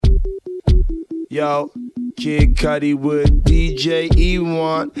Yo, Kid Cudi with DJ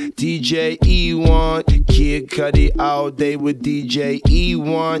E1, DJ E1, Kid Cudi all day with DJ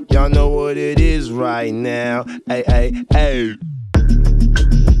E1. Y'all know what it is right now. Ay, ay, ay.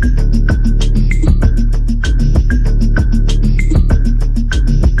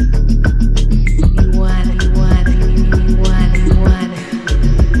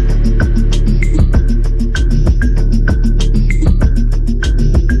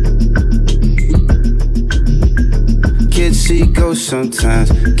 Go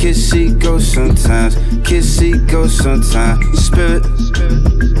sometimes, kissy go sometimes, kissy go sometimes. Spirit,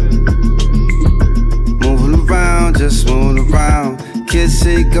 moving around, just moving around.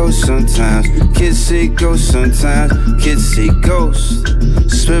 Kissy go sometimes, kissy go sometimes, kissy ghost.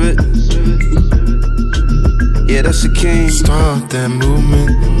 Spirit, yeah, that's the king. Start that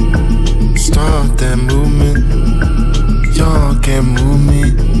movement, start that movement. Y'all can't move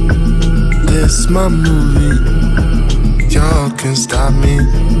me, this my movie. Y'all can stop me,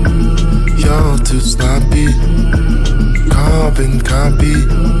 y'all too sloppy. Carbon copy,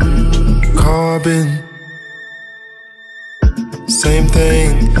 carbon. Same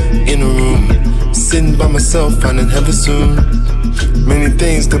thing in a room, sitting by myself, finding heaven soon. Many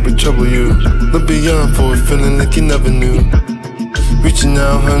things that would trouble you, look beyond for it, feeling like you never knew. Reaching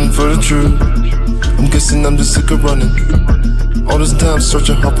out, hunting for the truth. I'm guessing I'm just sick of running. All this time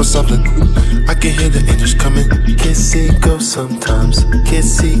searching hard for something. I can hear the angels coming. Kissy go sometimes,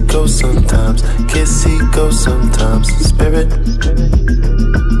 kissy go sometimes, kissy go sometimes. Spirit,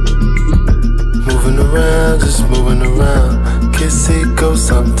 moving around, just moving around. Kissy go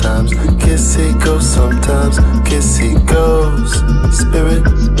sometimes, kissy go sometimes, kissy goes. Spirit,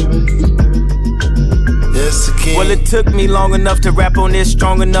 yes, again. Well, it took me long enough to rap on this,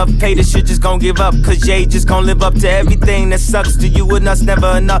 strong enough. Pay the shit, just gon' give up. Cause Jay just gon' live up to everything that sucks to you and us,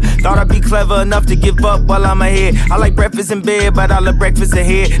 never enough. Thought I'd be clever enough to give up while I'm ahead. I like breakfast in bed, but I love breakfast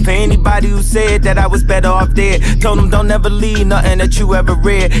ahead. For anybody who said that I was better off dead, told them don't never leave nothing that you ever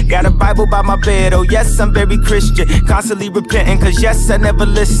read. Got a Bible by my bed, oh yes, I'm very Christian. Constantly repenting, cause yes, I never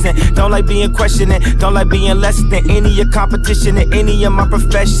listen. Don't like being questioning, don't like being less than any of your competition in any of my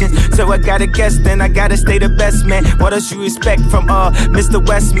professions. So I gotta guess, then I gotta stay the best, man. What else you expect from Mr.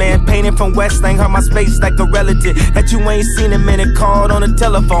 Westman? Painting from Westland, hurt my space like a relative that you ain't seen a minute, called on the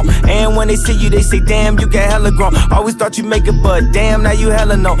telephone. And when they see you, they say, damn, you get hella grown. Always thought you make it, but damn, now you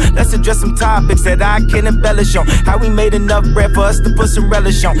hella know. Let's address some topics that I can embellish on. How we made enough bread for us to put some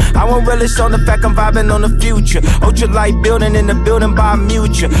relish on. I won't relish on the fact I'm vibing on the future. Ultralight building in the building by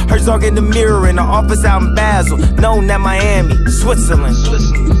Mutual. Herzog in the mirror in the office out in Basel. Known at Miami, Switzerland.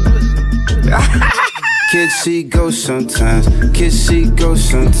 Kissy go sometimes, kissy go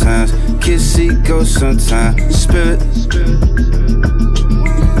sometimes, kissy go sometimes. Spirit,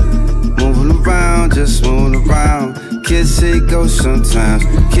 moving around, just moving around. Kissy go sometimes,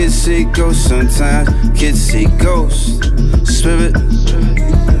 kissy go sometimes, kissy ghost. Spirit,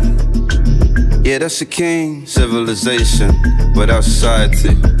 yeah, that's the king. Civilization without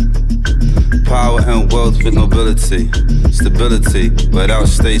society. Power and wealth with nobility. Stability without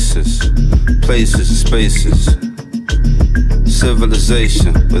stasis. Places and spaces.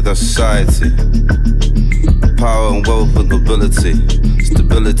 Civilization without society. Power and wealth with nobility.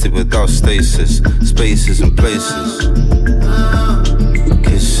 Stability without stasis. Spaces and places.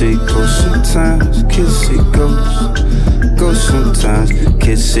 Kissy goes sometimes, kissy goes. Go sometimes,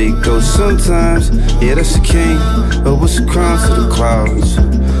 kissy goes sometimes. Yeah, that's the king. Oh, what's the crown to the clouds?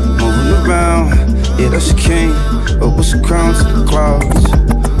 Moving around, yeah, that's the king. Oh, what's the crown to the clouds?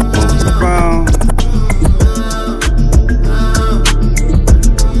 Moving around.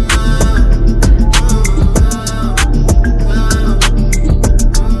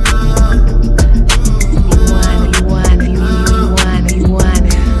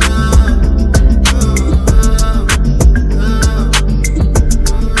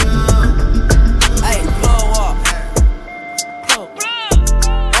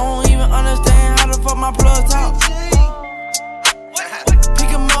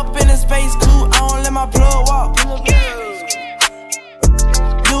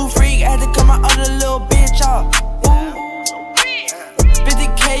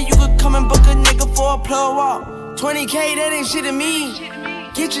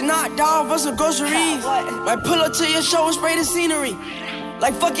 Might pull up to your show and spray the scenery.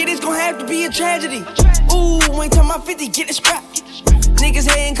 Like fuck it, it's gon' have to be a tragedy. Ooh, ain't talking about 50, get it scrapped. Niggas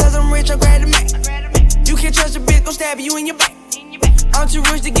hating cause I'm rich, I grab the Mac. You can't trust a bitch, gon' stab you in your back. I'm too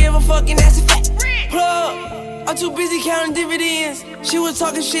rich to give a fuck and that's a fact. Plug, I'm too busy counting dividends. She was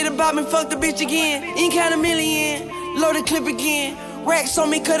talking shit about me, fuck the bitch again. Ain't count a million, load the clip again. Racks on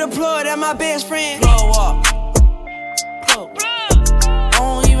me, cut a plug, that my best friend. Plug up. I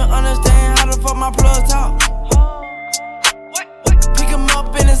don't even understand how the fuck my plug talk. Pick him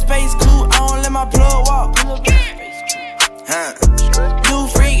up in a space coupe, I don't let my plug walk. New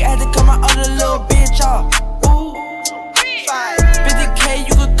freak, had to cut my other little bitch off. 50K,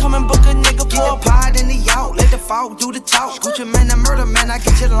 you could come and book a nigga for a pod in the yacht. Let the fog do the talk. Gucci man, the murder man, I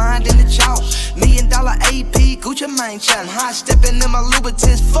get you lined in the chalk. $1 million AP, Gucci man challenge. High stepping in my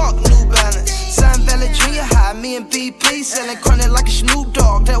Louboutins, fuck New Balance. Sun Valley Junior High, me and BP selling chronic like a Snoop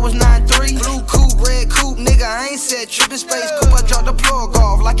Dogg. That was 9-3. Blue coupe, red coupe, nigga, I ain't said trippin' space coupe. I dropped the plug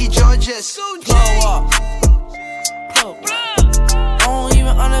off like he Georges. Plug up. I don't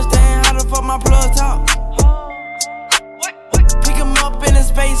even understand how the fuck my plug talk. Pick him up in a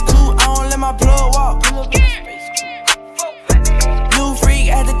space coupe, I don't let my plug walk. New freak,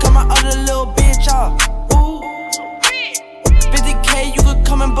 had to cut my other little bitch off. 50K, you could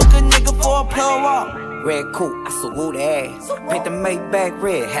come and book a nigga for a plug walk. Red coupe, I salute the ass. Paint the Maybach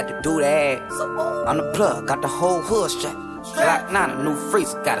red, had to do the ass. On the plug, got the whole hood strapped. Glock 9, a new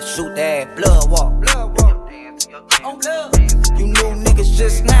freezer, gotta shoot the ass. Blood walk. You new niggas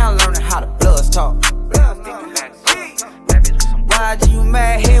just now learning how the bloods talk. Why you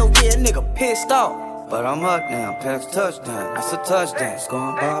mad? Hell yeah, nigga pissed off. But I'm up now, past touchdown. That's a touchdown.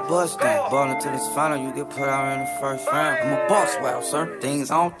 Scoring by a bus down. Ballin' to this final, you get put out in the first round. I'm a boss, wow, sir.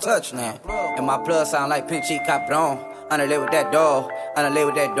 Things on touch now. And my plug sound like Pink Cheek Capron. Underlay with that dog. Underlay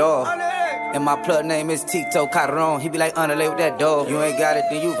with that dog. And my plug name is Tito Caron. He be like, underlay with that dog. You ain't got it,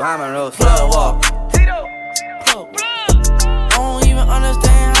 then you rhyming those. Plug walk. I don't even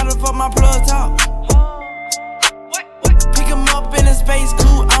understand how the fuck my plug talk. Pick him up in a space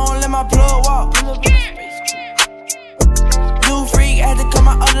coupe, I don't let my plug walk. New freak, had to cut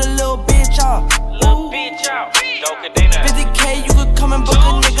my other little bitch off. 50K, you could come and book a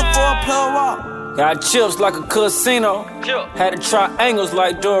nigga for a plug walk. Got chips like a casino. Had to try angles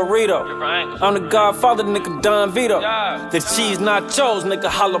like Dorito. I'm the Godfather, nigga Don Vito. The cheese nachos, nigga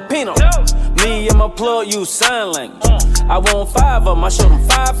jalapeno. Me and my plug use sign language. I want 5 of them, I show them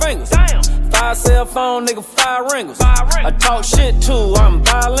 5 fingers. 5 cell phone, nigga, 5 ringers. I talk shit too, I'm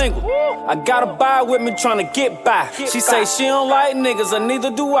bilingual. I got a buy with me tryna get by. She say she don't like niggas, and neither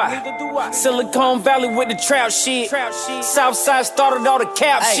do I. Silicon Valley with the trap shit. Southside started all the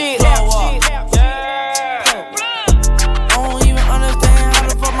cap shit. I don't even understand how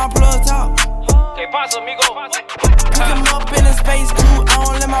the fuck my plug talk. Pick him up in a space coupe, I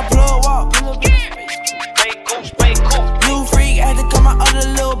don't let my plug walk. New freak, had to cut my other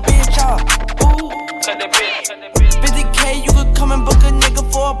little bitch off. 50K, you could come and book a nigga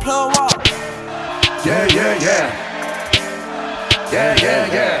for a plug walk. Yeah, yeah, yeah. Yeah,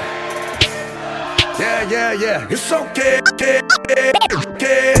 yeah, yeah. Yeah, yeah, yeah. It's okay. Okay.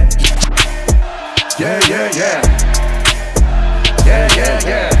 Yeah, yeah, yeah. Yeah, yeah,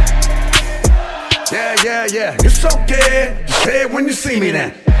 yeah. Yeah, yeah, yeah. It's okay. You say it when you see me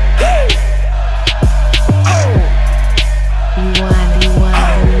now.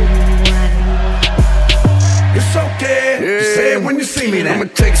 It's okay, you say it when you see me now. I'ma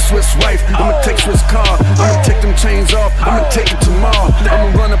take Swizz wife, I'ma take Swizz car, I'ma take them chains off, I'ma take it tomorrow.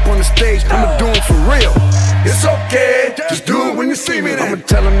 I'ma run up on the stage, I'ma do it for real. It's okay, just do it when you see me now. I'ma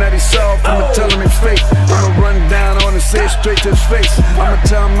tell him that he's soft, I'ma tell him he's fake. I'ma run down on and say it straight to his face. I'ma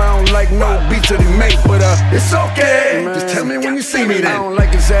tell him I don't like no beats that he make, but it's okay, just tell me when you see me now. I don't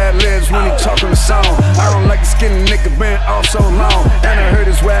like his ad-libs when he talking the song. I don't like the skinny nigga been off so long. And I heard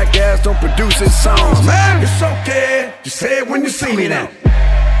his whack ass don't produce his songs. Man, it's okay, just say it when you see me now.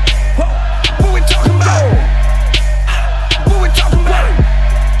 What we talking about? What we talking about?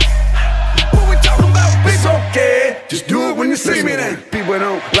 What we talking about? It's okay, just do it when you see me now. People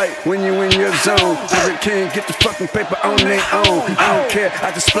don't like when you in your zone. Every can't get the fucking paper on their own. I don't care,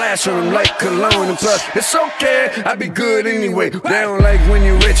 I just splash on them like cologne. And plus, it's okay, I be good anyway. They don't like when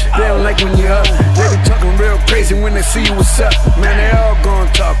you rich, they don't like when you up. They be talking real crazy when they see you what's up. Man, they all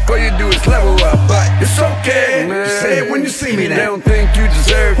gon' talk, all you do is level up. But it's okay, man. Say it when you see me now. They don't think you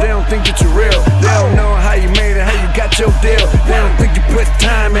deserve, they don't think that you're real. They don't know how you made it, how you got your deal. They don't think you put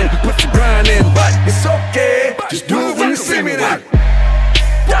time in, put your grind in. But it's okay, just do it when you see me now.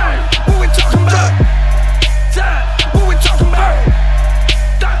 What we talking about? What we talking about?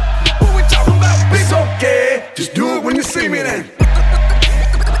 What we talking about? It's okay, just do it when you see me then.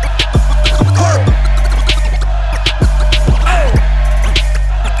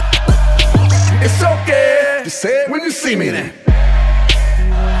 It's okay, just say it when you see me then.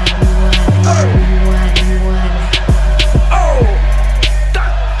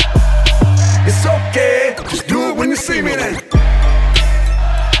 It's okay, just do it when you see me then.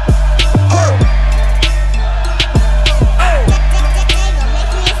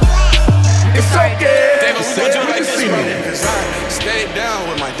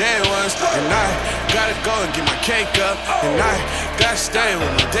 stay with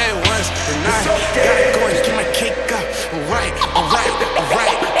my day ones, and I gotta go and get my cake up. Alright,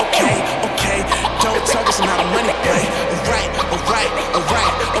 okay. Don't talk, it's not a money play. Alright,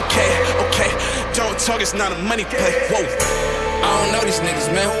 okay. Don't talk, it's not a money play. Whoa. I don't know these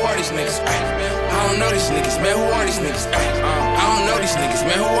niggas, man. Who are these niggas? I don't know these niggas, man. Who are these niggas? I don't know these niggas,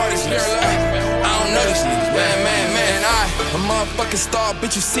 man. Who are these niggas? I don't know these niggas, man. A motherfucking star,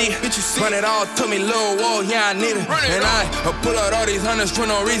 bitch, you see. Run it all to me, little whoa, yeah, I need it. And I pull out all these hundreds for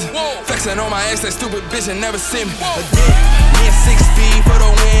no reason. Flexing on my ass, that stupid bitch and never see me. Again, me and 6 feet for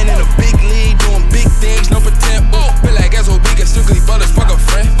the win in a big league, doing big things, no pretend. Feel like SOB, get strictly brothers, fuck a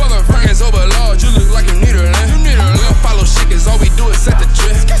friend. Friends overlord, you look like you need a land. Follow shit, cause all we do is set the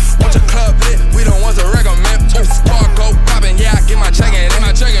trip. Want your club lit, we don't want to recommend. Spark go poppin', yeah, I get my checkin'.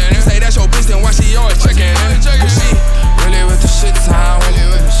 You say that's your bitch, then why she always checkin'? Cause she really with the shit time.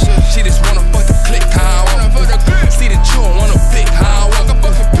 She just wanna fuck the click, how I wanna see that you don't wanna pick, how I wanna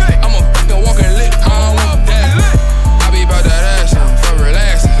I'm a fucking walking lick, how I want that. I be about that ass, for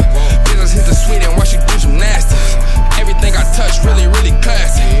relaxing. Business hit the sweet and watch you do some nasty. Everything I touch really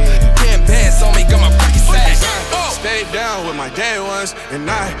classy. 10 bands on me, got my pocket sack. Stay down with my day ones, and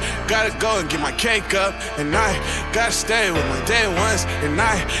I gotta go and get my cake up. And I gotta stay with my day ones, and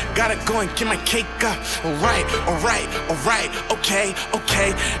I gotta go and get my cake up. Alright, okay.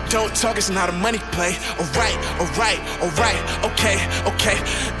 Don't talk, it's not a money play. Alright, okay.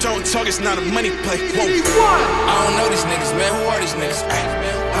 Don't talk, it's not a money play. Whoa. I don't know these niggas, man. Who are these niggas?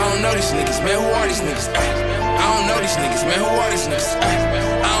 I don't know these niggas, man. Who are these niggas? I don't know these niggas, man. Who are these niggas?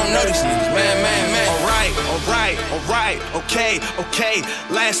 I don't know these niggas, man. Alright, okay.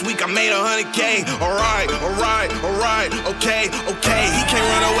 Last week I made 100K. Alright, okay. He can't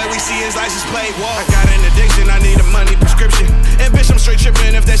run away, we see his license plate. Whoa. I got an addiction, I need a money prescription. And bitch, I'm straight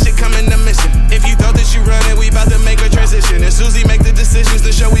tripping if that shit coming to missing. If you thought that you running, we about to make a transition. And Susie make the decisions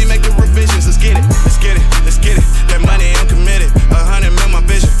to show we make the revisions. Let's get it. That money, I'm committed. 100 mil my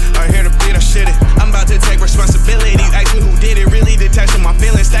vision. I hear the beat, I shit it. I'm about to take responsibility. Ask me who did it, really detached from my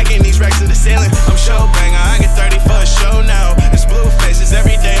feelings. Stacking these racks to the ceiling. I'm show banger, I get 30 for a show now. It's blue faces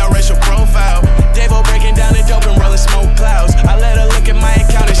every day, I racial profile. Davo breaking down the dope and rolling smoke clouds. I let her look at my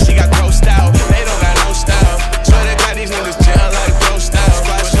account and she got grossed out. They don't got no style. Swear to God, these niggas jail like bro style.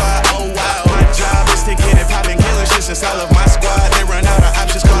 Squad shot, oh wow. My job is to get it poppin', killing shit since all of my squad. They run out of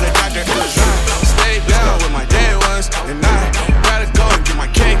options, call the doctor. Stay down with my day ones, and I gotta go and get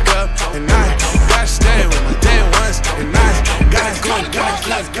my cake up. And I gotta stay with my day ones, and I gotta go and get my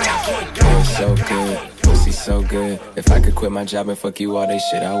cake up. So good, pussy so good. If I could quit my job and fuck you all day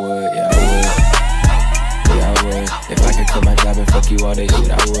shit, I would, yeah I would. If I could quit my job and fuck you all day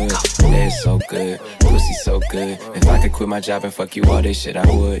shit, I would. Yeah, it's so good, pussy so good. If I could quit my job and fuck you all day shit, I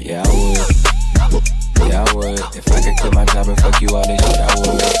would, yeah I would. Yeah I would. If I could quit my job and fuck you all day shit, I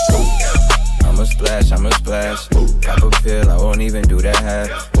would. I'ma splash. Pop a pill, I won't even do that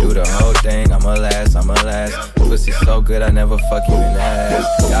half. Do the whole thing, I'ma last. Pussy so good, I never fuck you in the ass.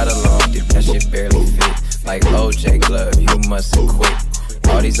 Got a long dick, that shit barely fit. Like OJ Glove, you mustn't quit.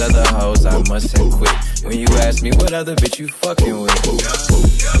 All these other hoes, I mustn't quit. When you ask me what other bitch you fucking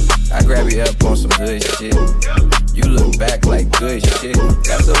with, I grab you up on some good shit. You look back like good shit.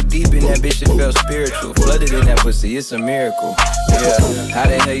 Got so deep in that bitch, it felt spiritual. Flooded in that pussy, it's a miracle. Yeah, how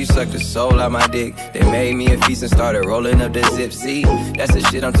the hell you suck the soul out my dick? They made me a feast and started rolling up the zip. See, that's the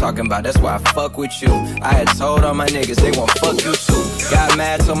shit I'm talking about, that's why I fuck with you. I had told all my niggas they won't fuck you too. Got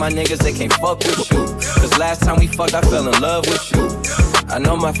mad, told my niggas they can't fuck with you. Cause last time we fucked, I fell in love with you. I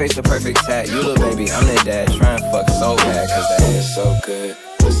know my face a perfect tat. You little baby, I'm the dad. Trying to fuck so bad, cause that ass so good.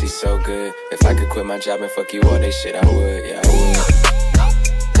 Pussy so good. If I could quit my job and fuck you all day shit, I would, yeah I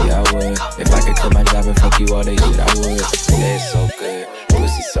would. Yeah I would. If I could quit my job and fuck you all day shit, I would. Yeah, it's so good,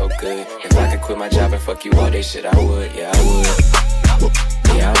 pussy so good. If I could quit my job and fuck you all day shit, I would, yeah I would.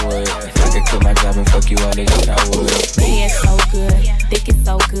 Yeah I would. If I could quit my job and fuck you all day shit, I would. Yeah, it's so good, thick is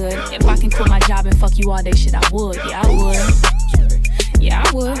so good. If I can quit my job and fuck you all day shit, I would, yeah I would. Yeah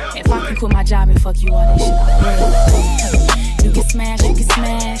I would. If I can quit my job and fuck you all day shit, I would. You can smash.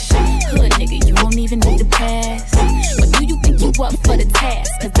 Hood nigga, you don't even need to pass. But do you think you up for the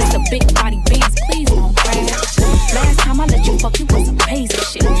task? Cause it's a big body Beatz, please don't crash. Last time I let you fuck, you was amazing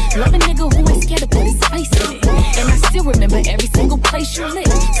shit. Love a nigga who ain't scared to put his face in it. And I still remember every single place you lit.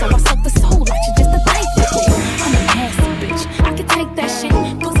 So I suck the soul out you just to taste it. I'm a nasty bitch, I can take that shit.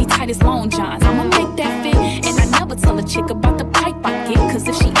 Pussy tight as long johns, I'ma make that fit. And I never tell a chick about the pipe I get. Cause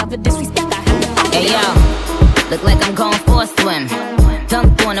if she ever disrespect, I have to fight. Hey yo, look like I'm going for a swim.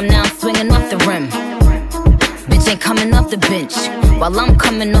 Dunked on him, now I'm swinging off the rim. Bitch ain't coming off the bench, while I'm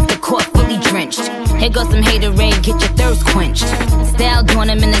coming off the court fully drenched. Here goes some haterade, get your thirst quenched. Style doing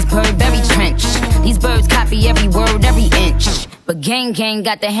them in this Burberry trench. These birds copy every word, every inch. But gang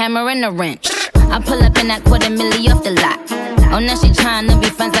got the hammer and the wrench. I pull up in that $250,000 off the lot. Oh, now she tryna be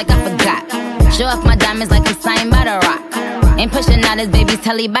friends like I forgot. Show off my diamonds like I'm signed by the rock. Ain't pushing out his baby's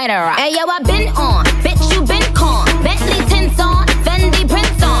telly by the rock. Hey yo, I been on, bitch you been con. Bentley tints on, Fendi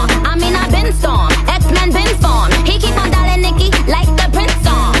prints on. I mean I been storm, X-Men been formed. He keep on dialing Nicki like the Prince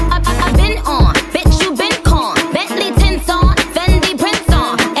song. I been on, bitch you been con. Bentley tints on, Fendi prints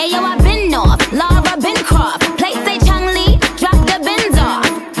on. Hey yo, I been off, Laura been Croft. Play say Chung-Li, drop the bins off.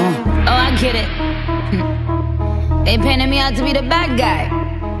 Oh, I get it. They painted me out to be the bad guy.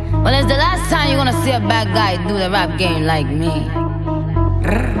 Well, it's the last time you're gonna see a bad guy do the rap game like me.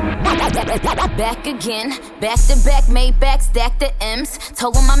 Back again, back to back, made back, stack the M's.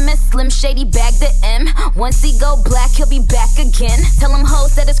 Told him I miss Slim Shady, bag the M. Once he go black, he'll be back again. Tell him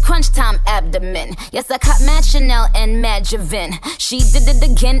hoes that it's crunch time abdomen. Yes, I caught Mad Chanel and Mad Javin. She did it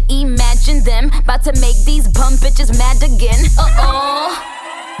again, imagine them. About to make these bum bitches mad again. Uh-oh.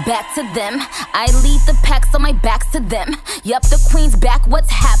 Back to them, I lead the pack so my back's to them. Yup, the queen's back,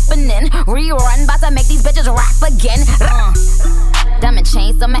 what's happening? Rerun, bout to make these bitches rap again. Diamond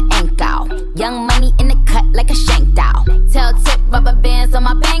chains on my ankle. Young money in the cut like a shank doll. Tail tip rubber bands on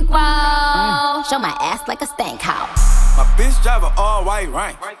my bankroll. Show my ass like a stank house. My bitch drive an all white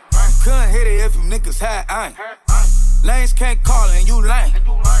rank. Couldn't hit it if you niggas had ain't. Lanes can't call and you lame.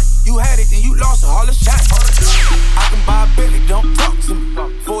 You had it and you lost all the shine. I can buy a Billy, don't talk to me.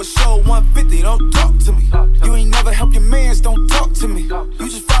 For a show 150, don't talk to me. You ain't never help your mans, don't talk to me. You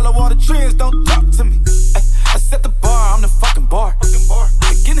just follow all the trends, don't talk to me. I set the bar, I'm the fucking bar.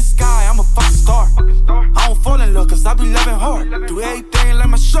 Like in the sky, I'm a fucking star. I don't fall in love cause I be loving hard. Do everything like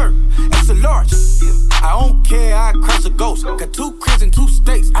my shirt, it's a large. I don't care, I crush a ghost. Got 2 cribs in 2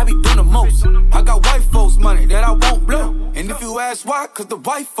 states, I be doing the most. I got white folks money that I won't blow. And if you ask why, cause the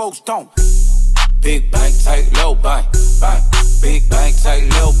white folks don't. Big bank, tight, low bank, bank. Big bank, tight,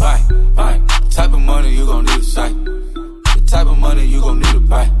 low bank, bank. Type of money you gon' need a sight. The type of money you gon' need to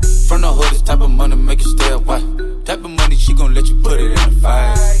buy. From the hood, this type of money make you stay away. Type of money she gon' let you put it in the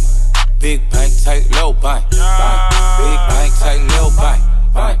fight. Big bank, tight, low bank, bank. Big bank, tight, low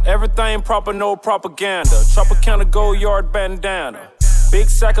bank, bank. Everything proper, no propaganda. Tropicana gold yard bandana. Big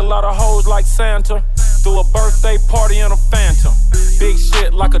sack, a lot of hoes like Santa. Threw a birthday party in a phantom. Big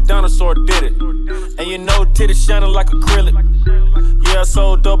shit like a dinosaur did it. And you know titties shining like acrylic. Yeah, I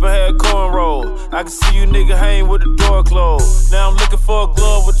sold dope and had cornrows. I can see you nigga hang with the door closed. Now I'm looking for a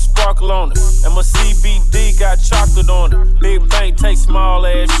glove with a sparkle on it. And my CBD got chocolate on it. Big bank take small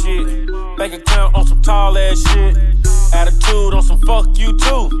ass shit. Bank account on some tall ass shit. Attitude on some fuck you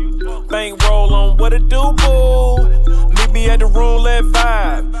too. Bank roll on what it do, boo. Meet me at the roulette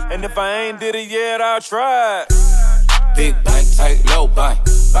vibe. And if I ain't did it yet, I'll try. Big bank, tight, low bank,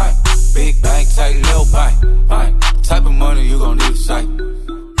 bank. Big bank, tight, low bank, bank. Type of money you gon' need a sight.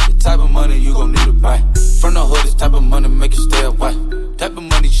 The type of money you gon' need to buy. From the hood, this type of money make you stay away. Type of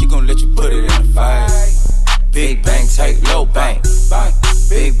money she gon' let you put it in the fight. Big bank, tight, low bank, bank.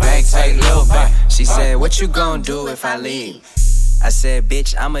 Big bank, tight, low bank. She said, what you gon' do if I leave? I said,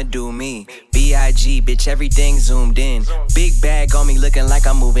 bitch, I'ma do me. B.I.G., bitch, everything zoomed in. Big bag on me looking like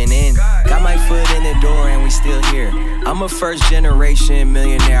I'm moving in. Got my foot in the door and we still here. I'm a first generation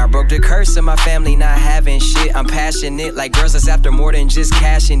millionaire. I broke the curse of my family not having shit. I'm passionate like girls that's after more than just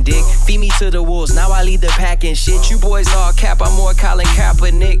cash and dick. Feed me to the wolves, now I lead the pack and shit. You boys all cap, I'm more Colin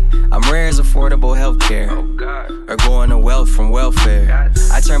Kaepernick. I'm rare as affordable healthcare. Or going to wealth from welfare.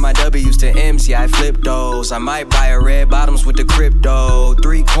 I turn my W's to M's, yeah, I flip those. I might buy a red bottoms with the crypto.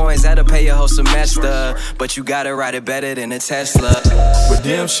 3 coins, that'll pay your whole semester. But you gotta ride it better than a Tesla.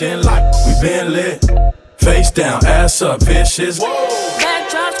 Redemption like we been lit. Face down, ass up, vicious.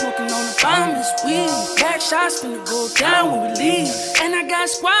 Backdrop smoking on the bottomless weed. Back shots finna go down when we leave. And I got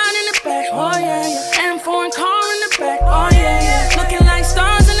squad in the back, oh yeah, yeah. And foreign car in the back, oh yeah, yeah. Looking like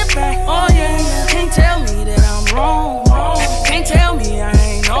stars in the back, oh yeah, yeah. Can't tell me that I'm wrong, wrong. Can't tell me I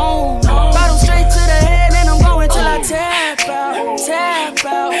ain't on. Bottle straight to the head and I'm going till I tap out, tap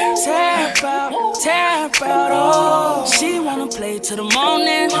out, tap out, tap out. Oh, she wanna play to the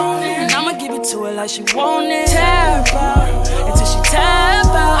morning, and I'ma give it to her like she want it. Tap out until she tap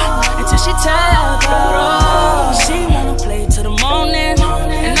out, until she tap out. Oh, she wanna play to the morning,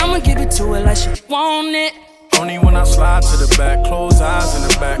 and I'ma give it to her like she want it. Only when I slide to the back, close eyes in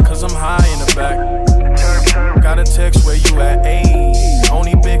the back, cause I'm high in the back. Got a text where you at, ayy.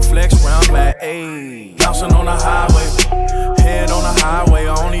 Only big flex where I'm at, ayy. Bouncing on the highway, head on the highway.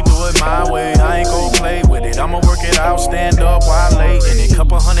 I only do it my way, I ain't gon' play with it, I'ma work it out. stand up while late. And a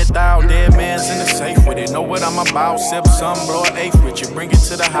couple 100,000 dead mans in the safe with it. Know what I'm about, sip some, blow an eighth with you, bring it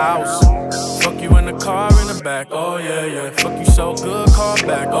to the house. Fuck you in the car in the back, oh yeah, yeah. Fuck you so good, call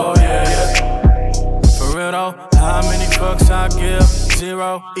back, oh yeah, yeah. For real though, how many fucks I give?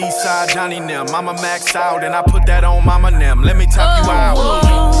 0. Eastside Johnny Nem, mama maxed out and I put that on mama Nem. Let me talk you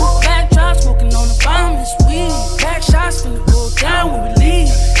out. Backdrop smoking on the bomb this weed. Back shots finna go down when we leave.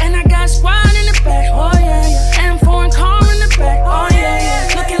 And I got squad in the back, oh yeah, yeah. And foreign car in the back, oh yeah,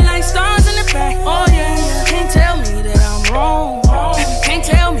 yeah. Looking like stars in the back, oh yeah, yeah. Can't tell me that I'm wrong. Can't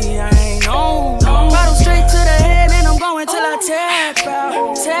tell me I ain't on. Bottle straight to the head and I'm going till I tap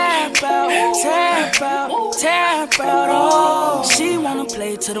out, tap out, tap out, tap out. Oh, she wanna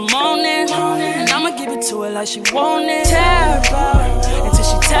play till the morning, and I'ma give it to her like she want it. Tap out until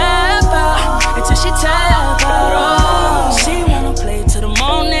she tap out, until she tap out. Oh, she wanna play till the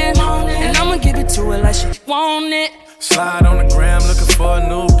morning, and I'ma give it to her like she want it. Slide on the gram looking for a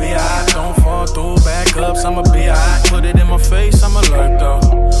new B.I. Don't fall through, back ups, I'm a B.I. Put it in my face, I'm alert though.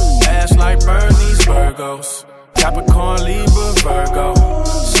 Ass like Bernie's Virgos. Capricorn, Libra, Virgo.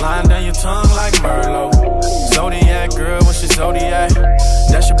 Sliding down your tongue like Merlot. Zodiac girl, what's your Zodiac?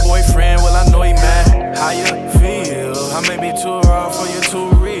 That's your boyfriend, well I know he mad. How you feel? I may be too raw for you, too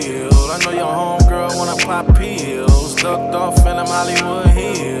real. I know your homegirl wanna pop pills. Ducked off in them Hollywood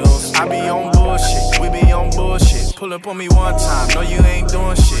hills. I be on bullshit, we be on bullshit. Pull up on me one time, no you ain't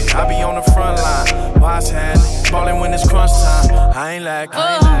doing shit. I be on the front line, what's happening? Ballin' when it's crunch time, I ain't lacking.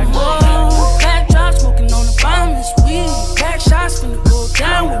 Backdrop smoking on the bomb this weed. Back shots finna go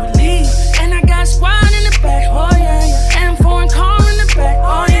down when we leave. And I got squad in the back, oh yeah, yeah. And foreign car in the back,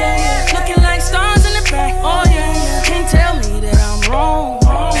 oh yeah, yeah. Looking like stars in the back, oh yeah, yeah. Can't tell me that I'm wrong.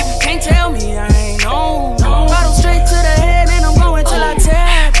 Can't tell me I ain't on. Bottle straight to the head and I'm going till I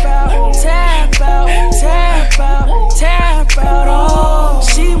tap out, tap out, tap out, tap out. Oh,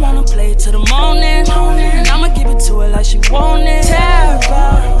 she wanna play till the morning, and I'ma give it to her like she want it. Tap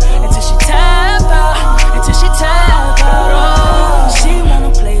out until she tap out, until she tap out. Oh, she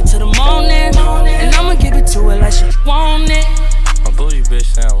wanna play till the morning, and I'ma give it to her like she want it. My bougie bitch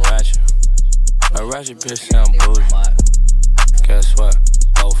sound ratchet. A ratchet bitch sound bougie. Guess what?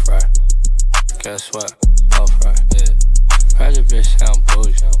 Both right. Guess what? Both right. Yeah. Ratchet bitch sound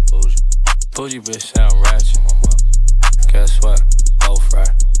bougie. Bougie bitch sound ratchet. Guess what? Both right.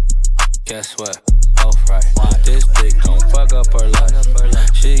 Guess what? Both right. This dick gon' fuck up her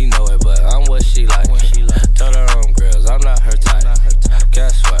life. She know it, but I'm what she like. Told her own girls, I'm not her type.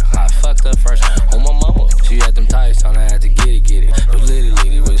 Guess what? I fucked up first on my mama. She had them tights on, I had to get it. But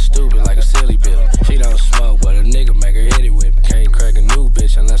litty was stupid like a silly bitch. She don't smoke, but a nigga make her hit it with me. Can't crack a new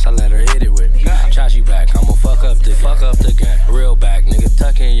bitch unless I let her hit it with me. Charge you back, I'ma fuck up the game. Real back, nigga,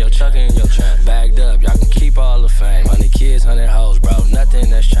 chuck in your chain. Bagged up, y'all can keep all the fame. 100 kids, 100 hoes, bro, nothing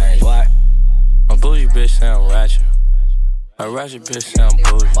that's changed. Why? A bougie bitch sound ratchet. A ratchet bitch sound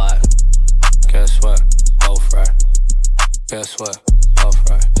bougie. Why? Guess what? Both right. Guess what? Both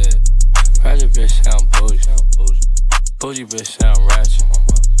right. Yeah. Ratchet bitch sound bougie. Bougie bitch sound ratchet.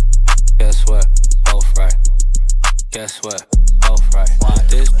 Guess what? Both right. Guess what? Both right.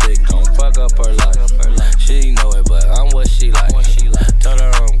 This dick gon' fuck up her life. She know it, but I'm what she like. Told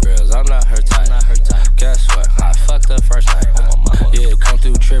her own girls, I'm not her type. Guess what? I fucked up first night. Yeah, come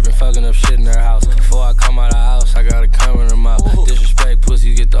through trippin', fucking up shit in her house. Before I come out of the house, I gotta come in her mouth. Disrespect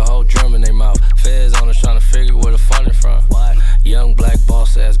pussy, get the whole drum in their mouth. Feds on us tryna figure where the funding from. Young black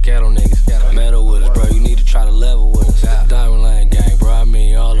boss ass ghetto niggas. Metal with us, bro, you need to try to level with us. Diamond Lane gang, bro, I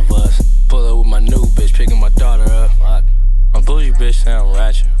mean all of us. Pull up with my new bitch, picking my daughter up. A bougie bitch sound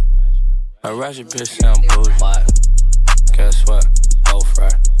ratchet. A ratchet bitch sound bougie. Guess what? Both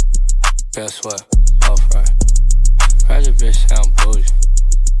right. Guess what? Both right. Ratchet bitch sound bougie.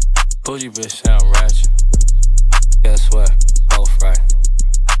 Bougie bitch sound ratchet. Guess what? Both right.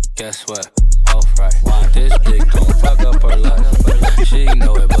 Guess what? Both right. This dick gon' fuck up her life. She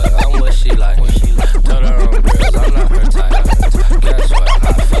know it, but I'm what she like. Told her own girls, I'm not her type. Guess what?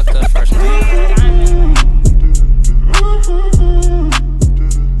 I fucked up first night.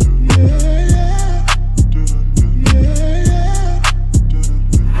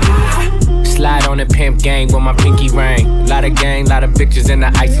 Slide on the pimp gang with my pinky ring. Lot of gang, lot of bitches in the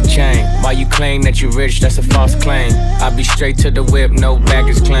icy chain. While you claim that you rich, that's a false claim. I be straight to the whip, no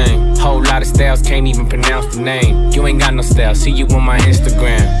baggage claim. Whole lot of styles, can't even pronounce the name. You ain't got no style, see you on my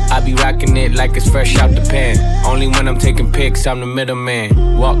Instagram. I be rocking it like it's fresh out the pan. Only when I'm taking pics, I'm the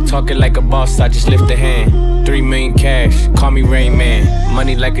middleman. Walk talking like a boss, I just lift a hand. 3 million cash, call me Rain Man.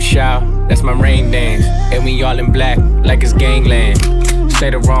 Money like a shower, that's my rain dance. And we all in black, like it's gangland. Say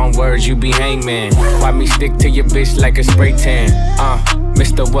the wrong words, you be hangman. Why me stick to your bitch like a spray tan?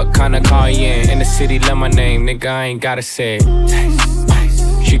 Mister, what kind of car you in? In the city, love my name, nigga, I ain't gotta say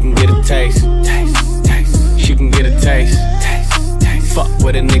it. She can get a taste. She can get a taste. Fuck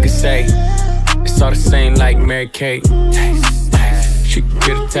what a nigga say. It's all the same like Mary Kate. She can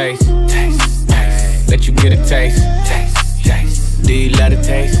get a taste. Let you get a taste. Do you love the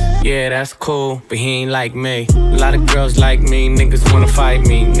taste? Yeah, that's cool, but he ain't like me. A lot of girls like me, niggas wanna fight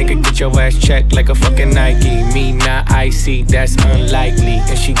me. Nigga, get your ass checked like a fucking Nike. Me not icy, that's unlikely.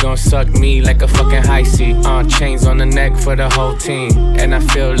 And she gon' suck me like a fucking high C. Chains on the neck for the whole team. And I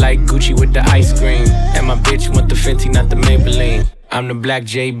feel like Gucci with the ice cream. And my bitch want the Fenty, not the Maybelline. I'm the black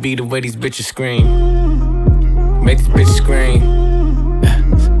JB, the way these bitches scream. Make this bitch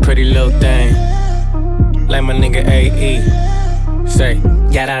scream. Pretty little thing. Like my nigga AE. Say,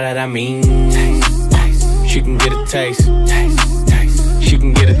 yeah, that I mean. She can get a taste. She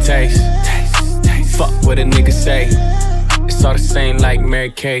can get a taste. Fuck what a nigga say. It's all the same like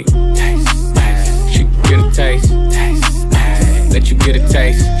Mary Kate. She can get a taste. Let you get a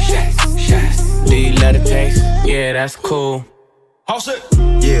taste. Do you love the taste? Yeah, that's cool.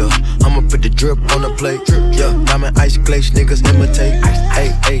 Yeah, I'ma put the drip on the plate. Yeah, diamond ice glaze, niggas imitate.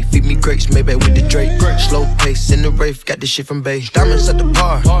 Ayy, feed me grapes, maybe with the Drake. Slow pace in the rave, got this shit from Bay. Diamonds at the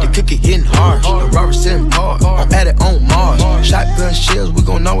bar, the cookie hitting hard. The Robert sitting hard, I'm at it on Mars. Shotgun shells, we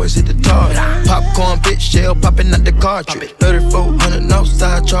gon' always hit the target. Popcorn, bitch, shell popping out the cartridge. 3400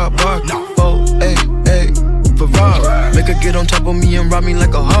 outside, char bar. 488. Ferrari. Make her get on top of me and rob me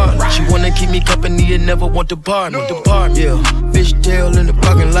like a heart. She wanna keep me company and never want to part. Yeah, fishtail in the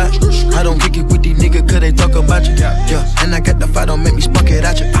parking lot. I don't kick it with these niggas cause they talk about you. Yeah, and I got the fight, don't make me spark it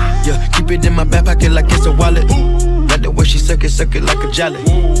at you. Yeah, keep it in my back pocket like it's a wallet. Like the way she suck it like a jolly.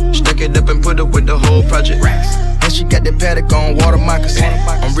 Stuck it up and put it with the whole project. And she got that paddock on water moccasins.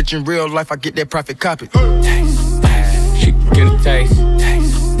 I'm rich in real life, I get that profit copy. She can get a taste.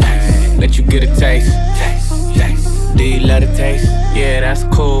 Let you get a taste. Do you love the taste? Yeah, that's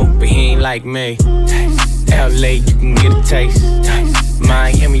cool, but he ain't like me. LA, you can get a taste.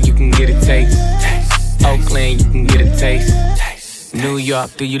 Miami, you can get a taste. Oakland, you can get a taste. New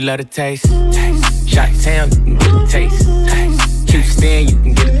York, do you love the taste? Chi-Town, you can get a taste. Houston, you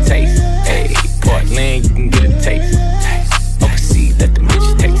can get a taste. Hey, Portland, you can get a taste. Overseas, let them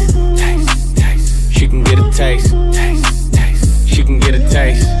bitches taste. She can get a taste. She can get a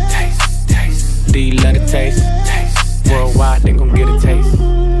taste. Do you love the taste? Worldwide, they gon' get a taste.